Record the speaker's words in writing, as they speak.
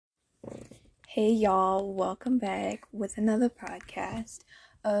Hey y'all, welcome back with another podcast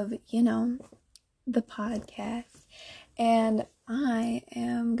of, the podcast. And I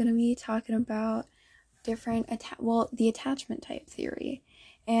am going to be talking about the attachment type theory.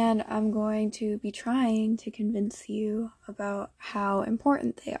 And I'm going to be trying to convince you about how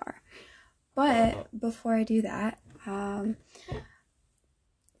important they are. But before I do that, I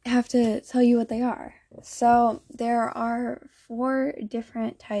have to tell you what they are. So there are 4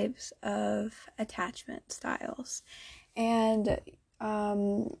 different types of attachment styles, and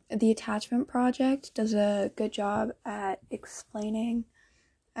the Attachment Project does a good job at explaining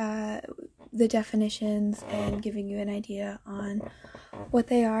the definitions and giving you an idea on what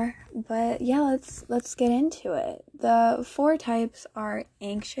they are. But yeah, let's get into it. The 4 types are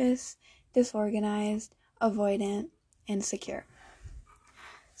anxious, disorganized, avoidant, and secure.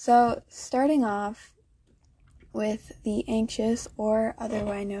 So, starting off with the anxious, or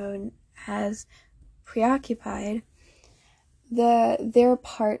otherwise known as preoccupied, their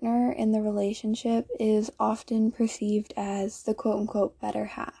partner in the relationship is often perceived as the quote-unquote better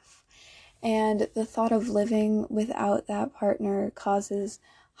half. And the thought of living without that partner causes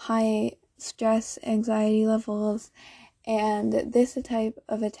high stress, anxiety levels, and this type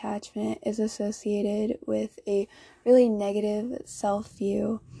of attachment is associated with a really negative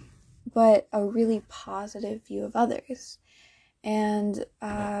self-view, but a really positive view of others. And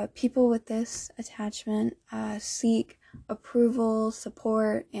people with this attachment seek approval,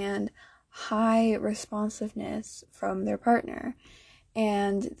 support, and high responsiveness from their partner.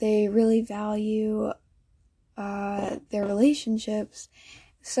 And they really value their relationships.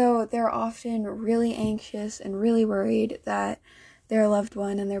 So they're often really anxious and really worried that their loved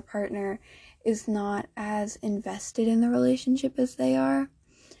one and their partner is not as invested in the relationship as they are.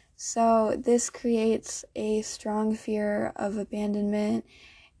 So this creates a strong fear of abandonment,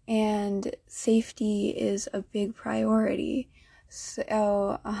 and safety is a big priority.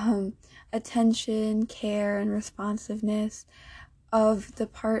 So attention, care, and responsiveness of the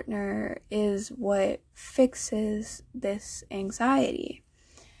partner is what fixes this anxiety.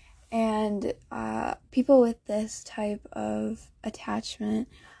 And people with this type of attachment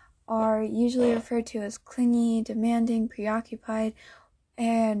are usually referred to as clingy, demanding, preoccupied,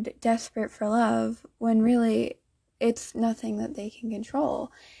 and desperate for love, when really it's nothing that they can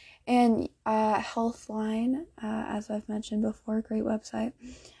control. And Healthline, as I've mentioned before, great website,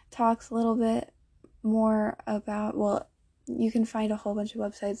 talks a little bit more about, well, you can find a whole bunch of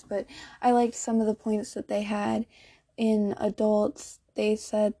websites, but I liked some of the points that they had in adults. They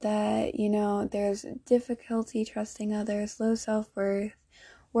said that, there's difficulty trusting others, low self-worth,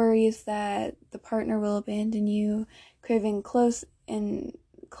 worries that the partner will abandon you, craving closeness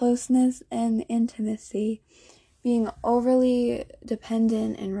and intimacy, being overly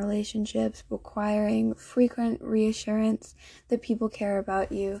dependent in relationships, requiring frequent reassurance that people care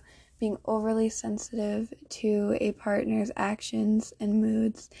about you, being overly sensitive to a partner's actions and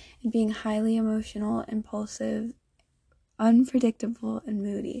moods, and being highly emotional, impulsive, unpredictable, and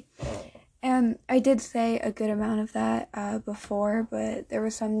moody. And I did say a good amount of that before, but there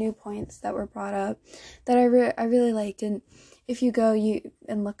were some new points that were brought up that I really liked. And if you go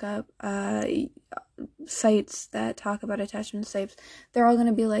and look up sites that talk about attachment types, they're all going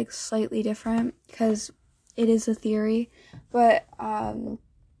to be like slightly different because it is a theory. But I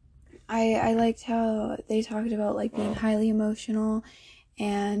liked how they talked about like being highly emotional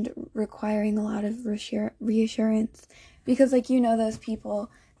and requiring a lot of reassurance, because those people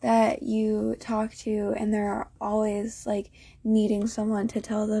that you talk to and they're always like needing someone to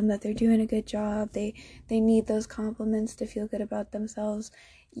tell them that they're doing a good job. They need those compliments to feel good about themselves,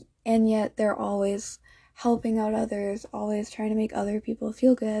 and yet they're always helping out others, always trying to make other people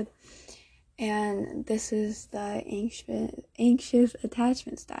feel good. And this is the anxious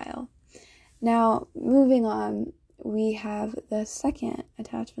attachment style. Now, moving on, we have the second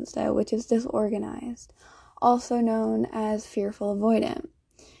attachment style, which is disorganized, also known as fearful avoidant.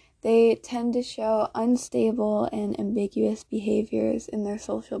 They tend to show unstable and ambiguous behaviors in their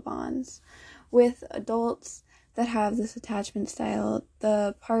social bonds. With adults that have this attachment style,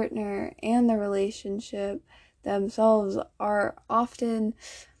 the partner and the relationship themselves are often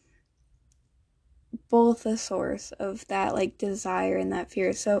both a source of that desire and that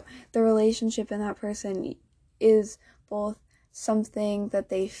fear. So the relationship and that person is both something that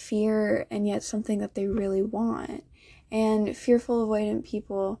they fear and yet something that they really want. And fearful avoidant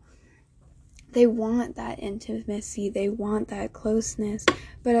people, they want that intimacy, they want that closeness,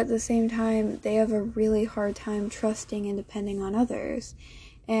 but at the same time, they have a really hard time trusting and depending on others.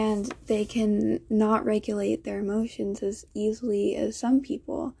 And they can not regulate their emotions as easily as some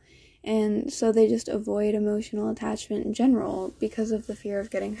people. And so they just avoid emotional attachment in general because of the fear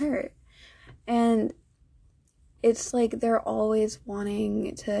of getting hurt. And it's like they're always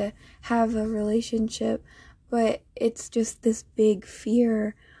wanting to have a relationship, but it's just this big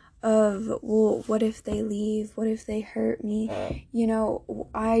fear of, well, what if they leave? What if they hurt me? You know,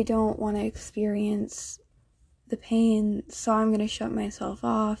 I don't want to experience the pain, so I'm going to shut myself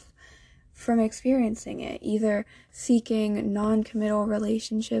off from experiencing it, either seeking non-committal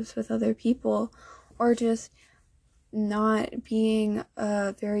relationships with other people or just not being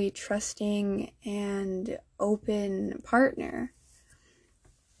a very trusting and open partner.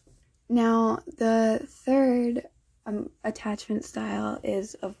 Now, the third attachment style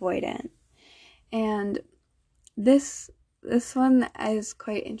is avoidant. And this one is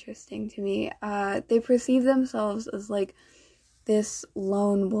quite interesting to me. They perceive themselves as like this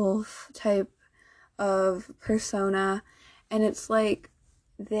lone wolf type of persona, and it's like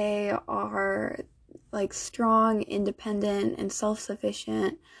they are like strong, independent, and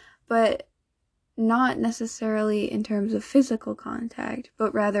self-sufficient, but not necessarily in terms of physical contact,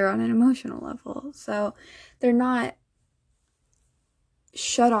 but rather on an emotional level. So they're not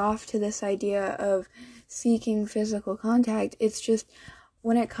shut off to this idea of seeking physical contact. It's just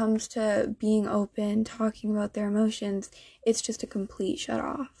when it comes to being open, talking about their emotions, it's just a complete shut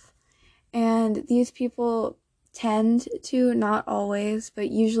off. And these people tend to, not always, but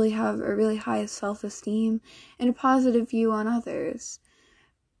usually have a really high self-esteem and a positive view on others.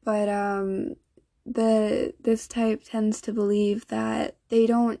 But this type tends to believe that they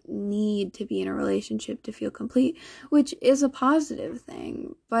don't need to be in a relationship to feel complete, which is a positive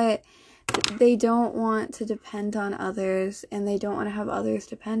thing, but they don't want to depend on others, and they don't want to have others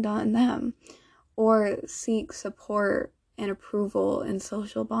depend on them or seek support and approval in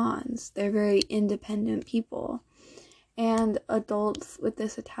social bonds. They're very independent people. And adults with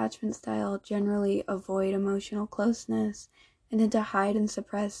this attachment style generally avoid emotional closeness and tend to hide and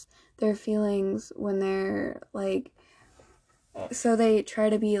suppress their feelings when they're like, so they try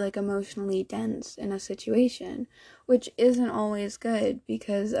to be like emotionally dense in a situation, which isn't always good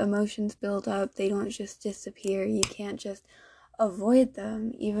because emotions build up. They don't just disappear. You can't just avoid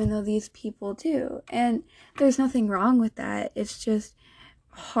them, even though these people do. And there's nothing wrong with that. It's just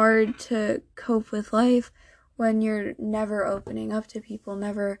hard to cope with life when you're never opening up to people,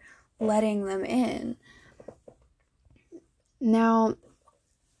 never letting them in. Now,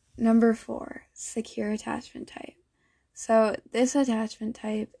 number 4, secure attachment type. So this attachment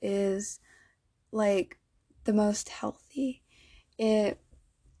type is like the most healthy. It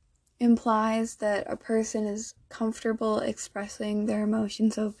implies that a person is comfortable expressing their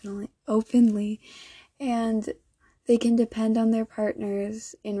emotions openly, and they can depend on their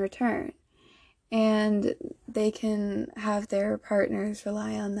partners in return, and they can have their partners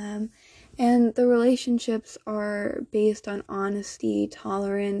rely on them, and the relationships are based on honesty,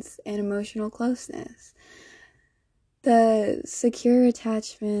 tolerance, and emotional closeness. The secure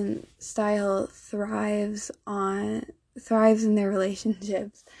attachment style thrives in their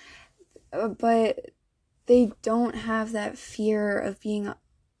relationships, but they don't have that fear of being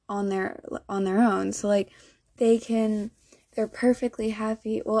on their own. So like they're perfectly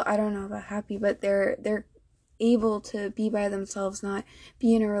happy. Well, I don't know about happy, but they're able to be by themselves, not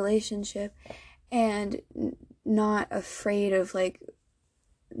be in a relationship, and not afraid of like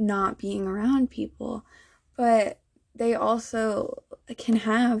not being around people. But they also can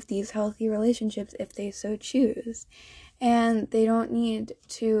have these healthy relationships if they so choose. And they don't need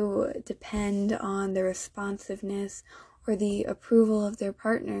to depend on the responsiveness or the approval of their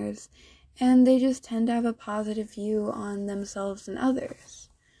partners. And they just tend to have a positive view on themselves and others.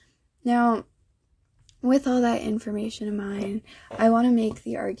 Now, with all that information in mind, I want to make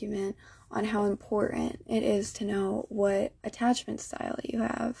the argument on how important it is to know what attachment style you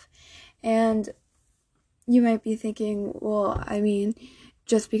have. And you might be thinking, well, I mean,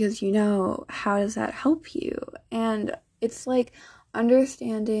 just because you know, how does that help you? And it's like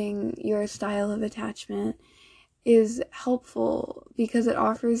understanding your style of attachment is helpful because it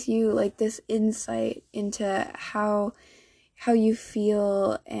offers you like this insight into how you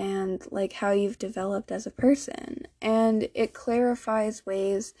feel and like how you've developed as a person, and it clarifies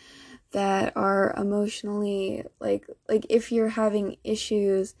ways that are emotionally like if you're having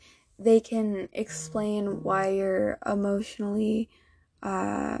issues, they can explain why you're emotionally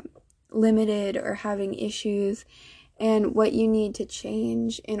limited or having issues, and what you need to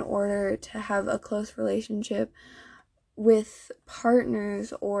change in order to have a close relationship with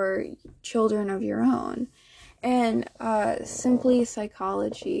partners or children of your own. And Simply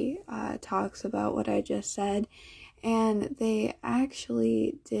Psychology talks about what I just said, and they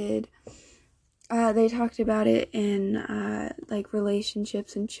actually did, they talked about it in like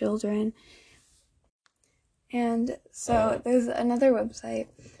relationships and children. And so there's another website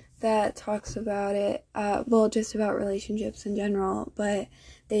that talks about it, well, just about relationships in general, but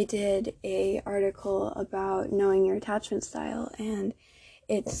they did a article about knowing your attachment style, and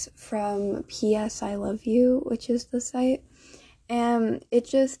it's from PS I Love You, which is the site, and it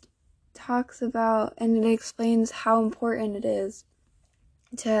just talks about, and it explains how important it is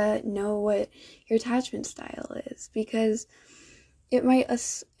to know what your attachment style is, because it might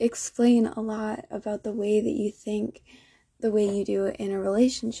explain a lot about the way that you think, the way you do it in a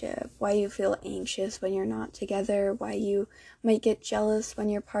relationship, why you feel anxious when you're not together, why you might get jealous when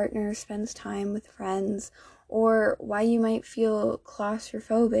your partner spends time with friends, or why you might feel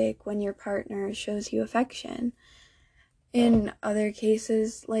claustrophobic when your partner shows you affection. In other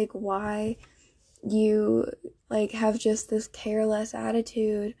cases, like why you like have just this careless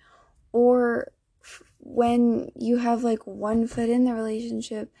attitude, or when you have like one foot in the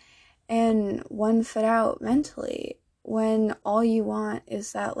relationship and one foot out mentally, when all you want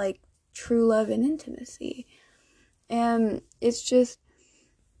is that like true love and intimacy. And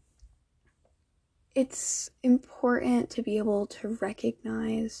it's important to be able to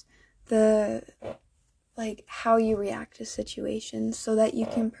recognize the like how you react to situations so that you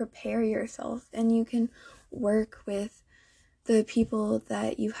can prepare yourself and you can work with the people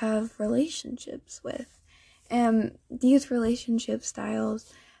that you have relationships with. And these relationship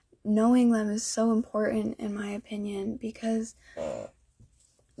styles, knowing them is so important in my opinion, because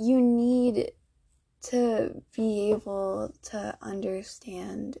you need to be able to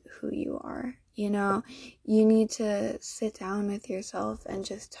understand who you are. You know, you need to sit down with yourself and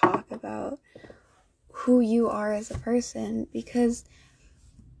just talk about who you are as a person, because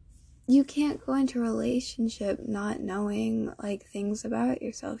you can't go into a relationship not knowing like things about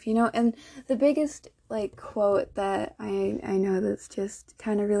yourself, you know. And the biggest like quote that I know that's just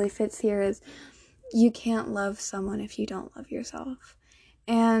kind of really fits here is, you can't love someone if you don't love yourself.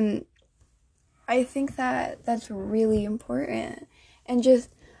 And I think that that's really important. And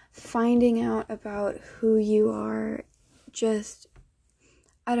just finding out about who you are, just,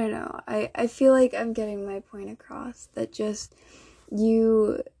 I don't know, I feel like I'm getting my point across, that just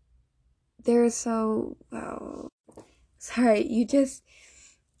you, there's so, oh, sorry, you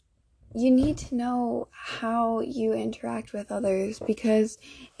need to know how you interact with others, because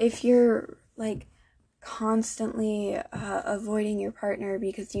if you're like constantly avoiding your partner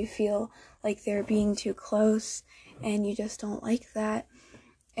because you feel like they're being too close and you just don't like that,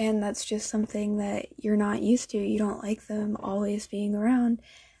 and that's just something that you're not used to, you don't like them always being around,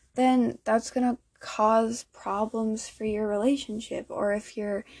 then that's gonna cause problems for your relationship. Or if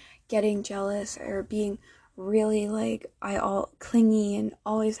you're getting jealous or being really like clingy and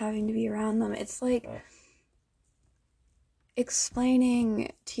always having to be around them, it's like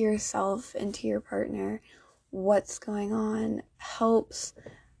explaining to yourself and to your partner what's going on helps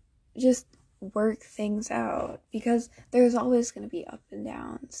just work things out, because there's always going to be up and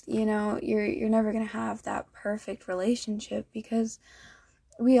downs, you know. You're never going to have that perfect relationship, because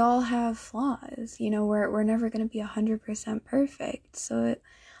we all have flaws, you know. We're never going to be 100% perfect. So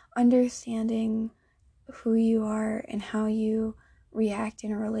understanding who you are and how you react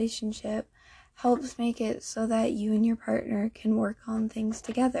in a relationship helps make it so that you and your partner can work on things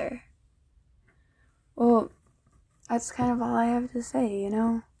together. Well, that's kind of all I have to say, you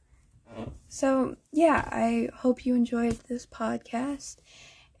know? So, yeah, I hope you enjoyed this podcast.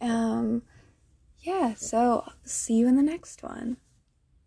 Yeah, so see you in the next one.